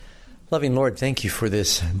Loving Lord, thank you for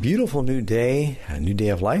this beautiful new day, a new day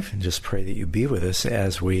of life, and just pray that you be with us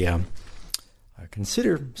as we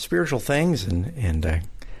consider spiritual things and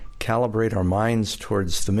calibrate our minds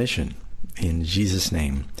towards the mission. In Jesus'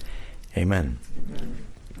 name, amen.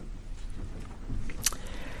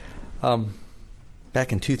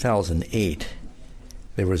 Back in 2008,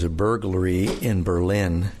 there was a burglary in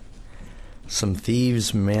Berlin. Some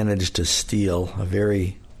thieves managed to steal a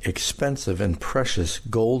very expensive and precious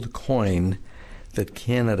gold coin that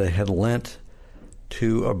Canada had lent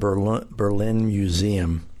to a Berlin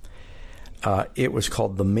museum. It was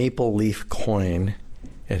called the Maple Leaf coin.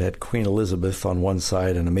 It had Queen Elizabeth on one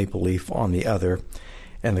side and a maple leaf on the other,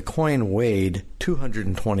 and the coin weighed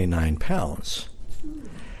 229 pounds.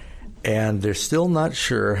 And they're still not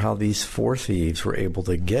sure how these four thieves were able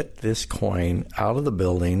to get this coin out of the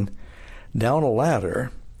building, down a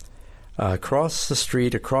ladder, across the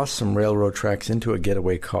street, across some railroad tracks, into a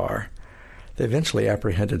getaway car. They eventually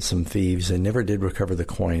apprehended some thieves. They never did recover the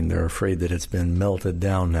coin. They're afraid that it's been melted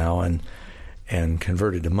down now and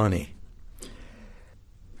converted to money.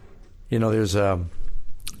 You know,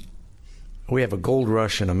 we have a gold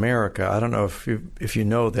rush in America. I don't know if you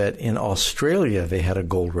know that in Australia they had a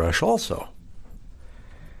gold rush also.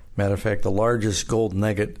 Matter of fact, the largest gold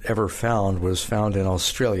nugget ever found was found in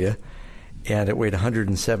Australia, and it weighed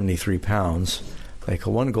 173 pounds, like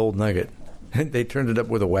one gold nugget. They turned it up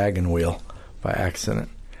with a wagon wheel by accident.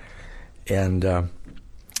 And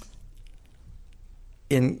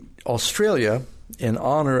in Australia, in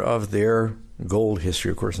honor of their gold history,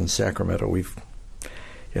 of course, in Sacramento, we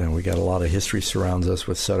got a lot of history surrounds us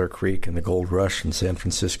with Sutter Creek and the gold rush in San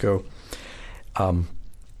Francisco. I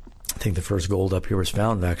think the first gold up here was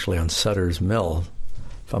found actually on Sutter's Mill,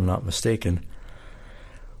 if I'm not mistaken.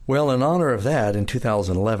 Well, in honor of that, in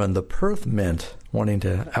 2011, the Perth Mint, wanting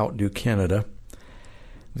to outdo Canada,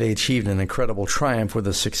 they achieved an incredible triumph with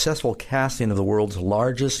a successful casting of the world's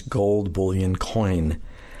largest gold bullion coin.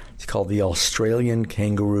 It's called the Australian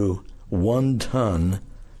Kangaroo 1-ton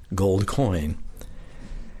gold coin.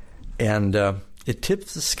 And it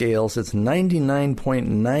tips the scales. It's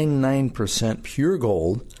 99.99% pure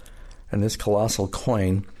gold, and this colossal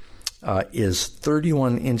coin is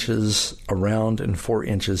 31 inches around and 4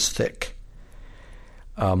 inches thick.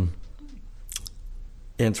 And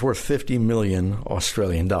it's worth 50 million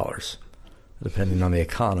Australian dollars. Depending on the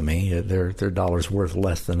economy, their dollar's worth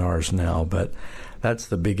less than ours now, but that's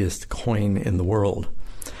the biggest coin in the world.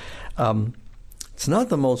 It's not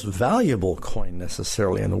the most valuable coin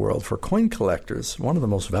necessarily in the world. For coin collectors, one of the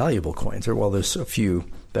most valuable coins, well, there's a few,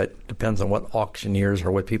 that depends on what auctioneers or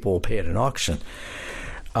what people will pay at an auction.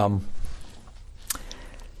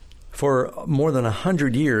 For more than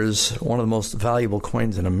 100 years, one of the most valuable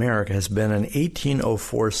coins in America has been an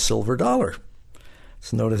 1804 silver dollar.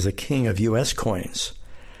 It's known as the king of U.S. coins.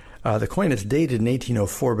 The coin is dated in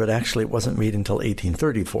 1804, but actually it wasn't made until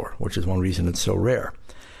 1834, which is one reason it's so rare.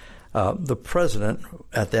 The president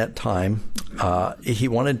at that time, he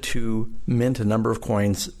wanted to mint a number of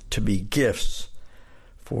coins to be gifts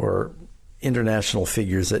for international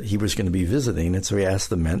figures that he was going to be visiting, and so he asked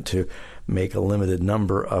the mint to make a limited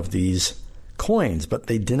number of these coins, but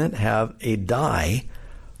they didn't have a die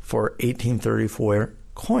for 1834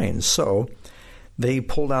 coins, so they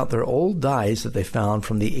pulled out their old dies that they found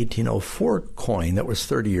from the 1804 coin that was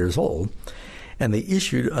 30 years old, and they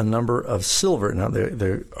issued a number of silver. Now,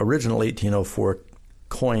 the original 1804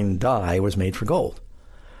 coin die was made for gold,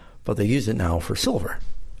 but they used it now for silver.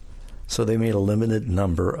 So they made a limited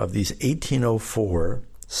number of these 1804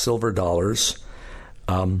 silver dollars.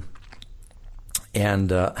 The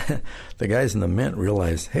guys in the mint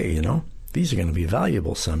realized, hey, these are going to be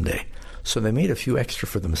valuable someday. So they made a few extra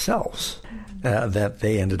for themselves that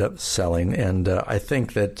they ended up selling. And I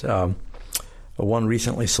think that one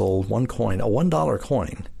recently sold one coin, a $1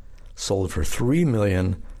 coin, sold for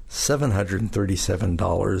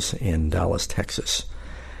 $3,737 in Dallas, Texas.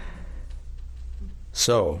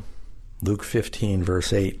 So, Luke 15,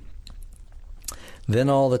 verse 8. Then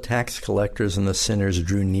all the tax collectors and the sinners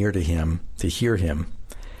drew near to him to hear him.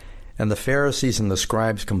 And the Pharisees and the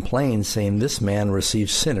scribes complained, saying, This man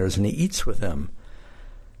receives sinners, and he eats with them.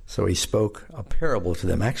 So he spoke a parable to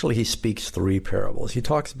them. Actually, he speaks three parables. He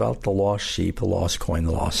talks about the lost sheep, the lost coin,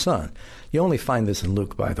 the lost son. You only find this in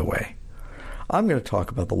Luke, by the way. I'm going to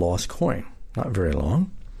talk about the lost coin. Not very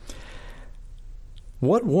long.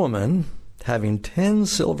 What woman, having 10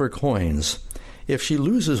 silver coins, if she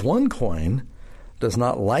loses one coin, does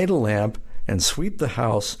not light a lamp and sweep the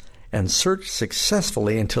house and search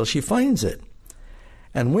successfully until she finds it?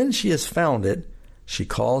 And when she has found it, she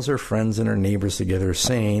calls her friends and her neighbors together,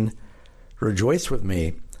 saying, Rejoice with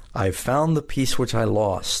me, I've found the peace which I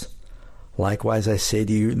lost. Likewise, I say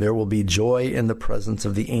to you, there will be joy in the presence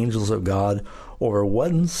of the angels of God over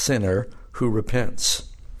one sinner who repents.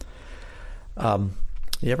 You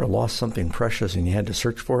ever lost something precious and you had to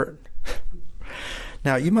search for it?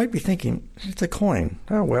 Now, you might be thinking, it's a coin.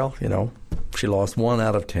 Oh, well, she lost 1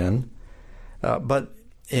 out of 10. But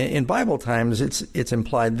in Bible times, it's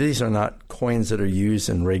implied these are not coins that are used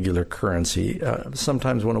in regular currency.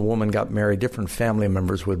 Sometimes when a woman got married, different family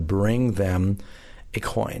members would bring them a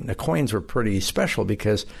coin. The coins were pretty special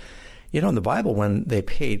because, in the Bible, when they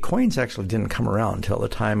paid, coins actually didn't come around until the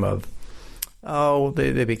time of,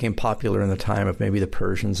 they became popular in the time of maybe the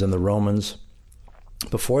Persians and the Romans.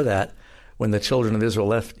 Before that, when the children of Israel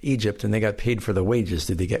left Egypt and they got paid for their wages,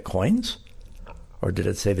 did they get coins? Or did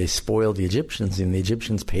it say they spoiled the Egyptians and the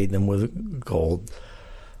Egyptians paid them with gold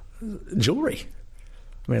jewelry?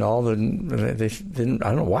 I mean, they didn't. I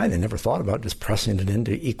don't know why they never thought about just pressing it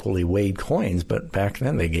into equally weighed coins. But back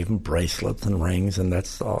then, they gave them bracelets and rings, and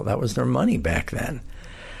that's all. That was their money back then.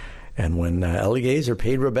 And when Eliezer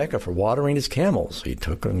paid Rebekah for watering his camels, he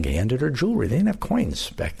took and handed her jewelry. They didn't have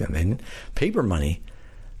coins back then. They didn't paper money.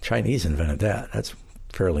 Chinese invented that. That's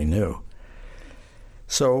fairly new.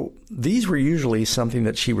 So these were usually something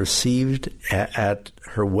that she received at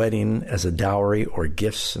her wedding as a dowry or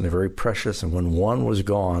gifts, and they're very precious. And when one was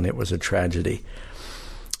gone, it was a tragedy.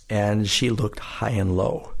 And she looked high and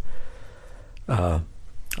low. I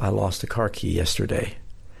lost a car key yesterday.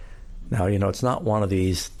 Now, it's not one of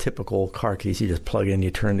these typical car keys you just plug in,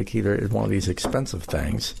 you turn the key. It's one of these expensive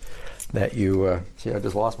things that you... see, I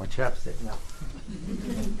just lost my chapstick now.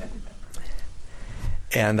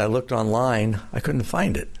 And I looked online. I couldn't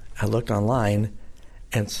find it. I looked online,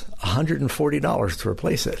 and it's $140 to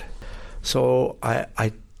replace it. So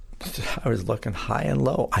I was looking high and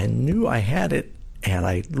low. I knew I had it, and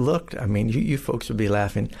I looked. I mean, you folks would be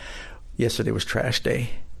laughing. Yesterday was trash day.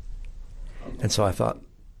 And so I thought,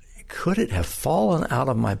 could it have fallen out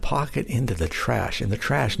of my pocket into the trash? And the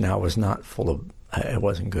trash now was not full of... It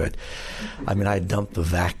wasn't good. I mean, I dumped the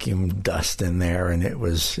vacuum dust in there, and it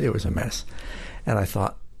was a mess. And I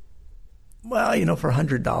thought, well, for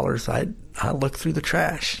 $100, I'll look through the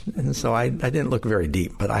trash. And so I didn't look very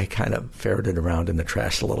deep, but I kind of ferreted around in the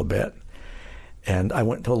trash a little bit. And I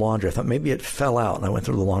went to the laundry. I thought maybe it fell out, and I went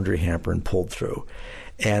through the laundry hamper and pulled through.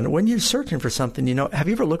 And when you're searching for something, have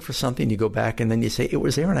you ever looked for something, you go back, and then you say, it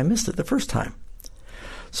was there, and I missed it the first time?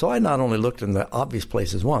 So I not only looked in the obvious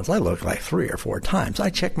places once, I looked like 3 or 4 times. I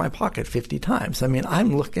checked my pocket 50 times. I mean,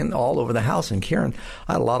 I'm looking all over the house. And Karen,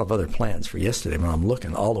 I had a lot of other plans for yesterday, but I'm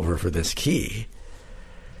looking all over for this key.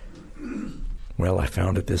 Well, I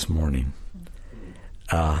found it this morning.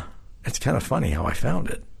 It's kind of funny how I found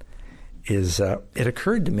it. It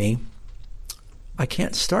occurred to me, I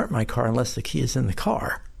can't start my car unless the key is in the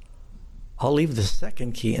car. I'll leave the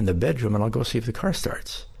second key in the bedroom, and I'll go see if the car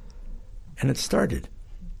starts. And it started.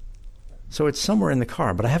 So it's somewhere in the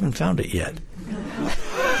car, but I haven't found it yet.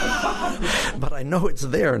 But I know it's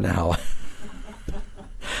there now.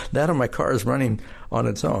 That or my car is running on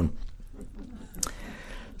its own.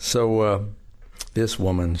 So this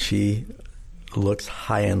woman, she looks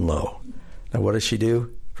high and low. Now, what does she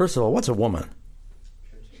do? First of all, what's a woman?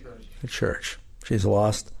 A church. She's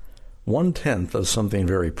lost 1/10 of something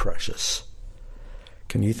very precious.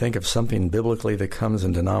 Can you think of something biblically that comes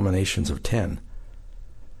in denominations of 10?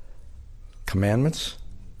 Commandments?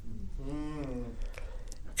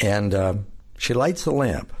 And she lights a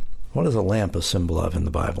lamp. What is a lamp a symbol of in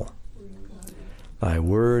the Bible? Thy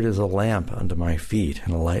word is a lamp unto my feet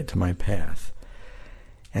and a light to my path.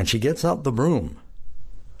 And she gets out the broom.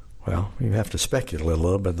 Well, you have to speculate a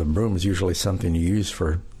little, but the broom is usually something you use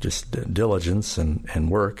for just diligence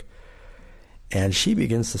and work. And she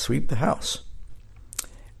begins to sweep the house.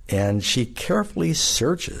 And she carefully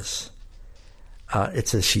searches. It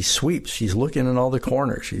says she sweeps. She's looking in all the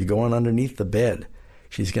corners. She's going underneath the bed.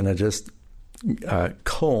 She's going to just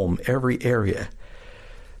comb every area.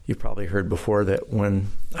 You've probably heard before that when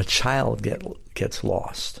a child gets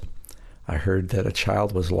lost. I heard that a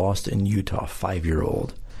child was lost in Utah,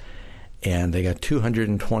 5-year-old. And they got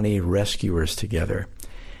 220 rescuers together.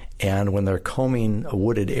 And when they're combing a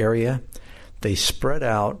wooded area, they spread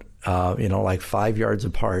out, like 5 yards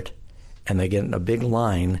apart, and they get in a big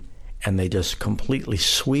line, and they just completely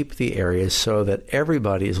sweep the area so that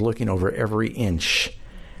everybody is looking over every inch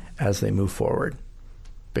as they move forward,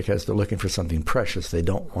 because they're looking for something precious. They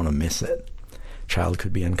don't want to miss it. Child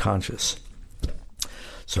could be unconscious.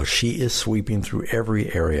 So she is sweeping through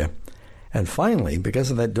every area. And finally, because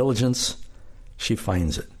of that diligence, she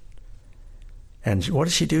finds it. And what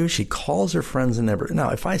does she do? She calls her friends and neighbors. Now,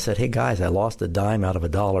 if I said, hey, guys, I lost a dime out of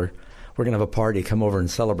 $1, we're going to have a party, come over and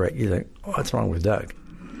celebrate. You think, oh, what's wrong with Doug?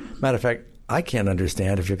 Matter of fact, I can't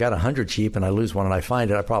understand. If you've got 100 sheep and I lose one and I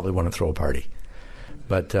find it, I probably want to throw a party.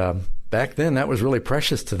 But back then, that was really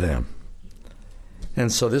precious to them.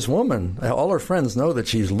 And so this woman, all her friends know that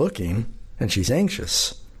she's looking and she's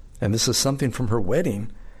anxious. And this is something from her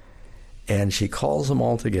wedding. And she calls them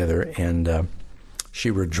all together and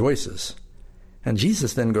she rejoices. And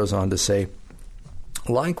Jesus then goes on to say,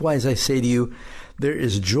 likewise, I say to you, there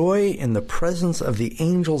is joy in the presence of the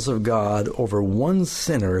angels of God over one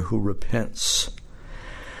sinner who repents.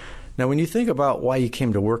 Now, when you think about why you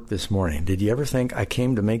came to work this morning, did you ever think, I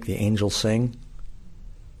came to make the angels sing?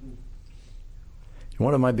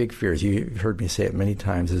 One of my big fears, you've heard me say it many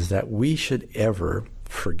times, is that we should ever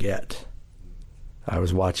forget. I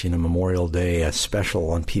was watching a Memorial Day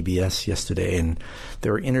special on PBS yesterday, and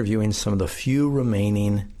they were interviewing some of the few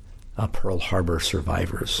remaining Pearl Harbor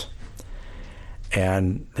survivors.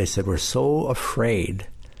 And they said, we're so afraid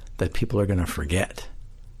that people are going to forget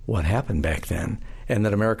what happened back then and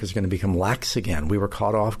that America's going to become lax again. We were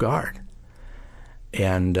caught off guard.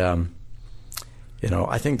 And,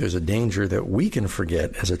 I think there's a danger that we can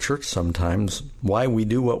forget as a church sometimes why we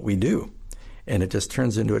do what we do. And it just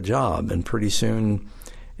turns into a job, and pretty soon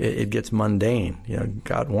it gets mundane.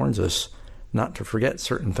 God warns us not to forget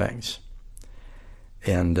certain things.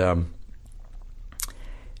 And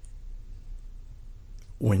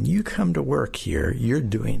when you come to work here, you're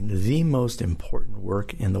doing the most important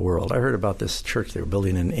work in the world. I heard about this church they were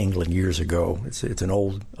building in England years ago. It's an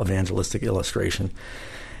old evangelistic illustration.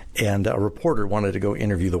 And a reporter wanted to go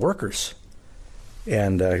interview the workers.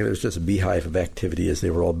 And there was just a beehive of activity as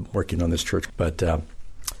they were all working on this church. But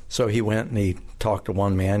so he went and he talked to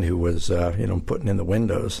one man who was, putting in the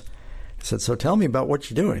windows. He said, so tell me about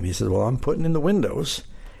what you're doing. He said, well, I'm putting in the windows.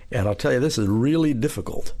 And I'll tell you, this is really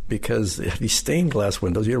difficult because these stained glass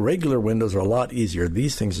windows, your regular windows are a lot easier.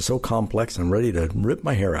 These things are so complex, I'm ready to rip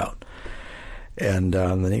my hair out. And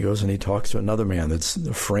then he goes and he talks to another man that's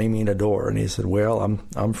framing a door. And he said, well,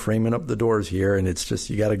 I'm framing up the doors here, and it's just,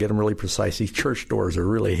 you got to get them really precise. These church doors are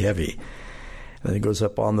really heavy. And then he goes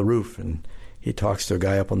up on the roof, and he talks to a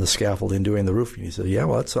guy up on the scaffolding doing the roofing. He said, yeah,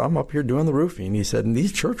 well, I'm up here doing the roofing. He said, and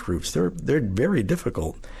these church roofs, they're very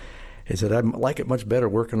difficult. He said, I like it much better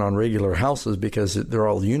working on regular houses because they're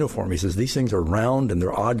all uniform. He says, these things are round and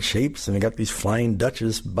they're odd shapes and they got these flying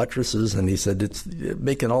buttresses. And he said, it's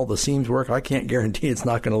making all the seams work. I can't guarantee it's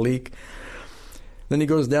not going to leak. Then he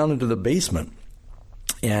goes down into the basement,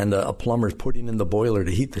 and a plumber's putting in the boiler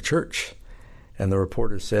to heat the church. And the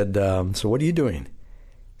reporter said, so what are you doing?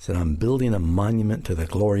 He said, I'm building a monument to the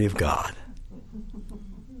glory of God.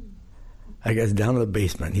 I guess down in the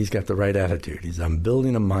basement, he's got the right attitude. I'm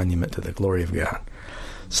building a monument to the glory of God.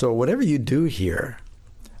 So whatever you do here,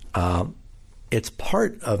 it's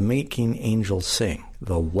part of making angels sing.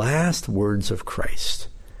 The last words of Christ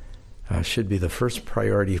should be the first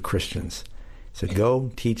priority of Christians. He said, go,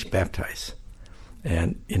 teach, baptize.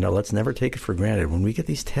 And, let's never take it for granted. When we get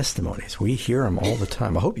these testimonies, we hear them all the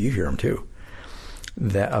time. I hope you hear them too.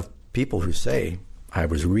 That of people who say, I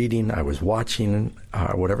was reading, I was watching,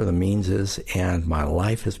 whatever the means is, and my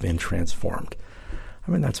life has been transformed.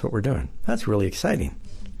 I mean, that's what we're doing. That's really exciting,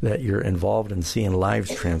 that you're involved in seeing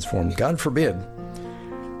lives transformed. God forbid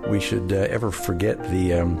we should ever forget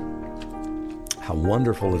how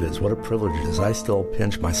wonderful it is, what a privilege it is. I still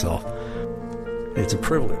pinch myself. It's a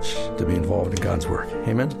privilege to be involved in God's work.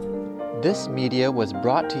 Amen? This media was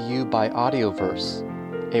brought to you by Audioverse,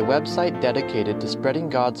 a website dedicated to spreading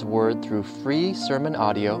God's Word through free sermon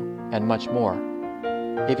audio and much more.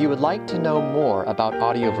 If you would like to know more about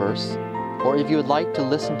Audioverse, or if you would like to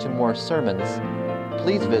listen to more sermons,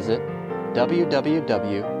 please visit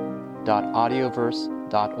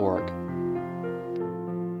www.audioverse.org.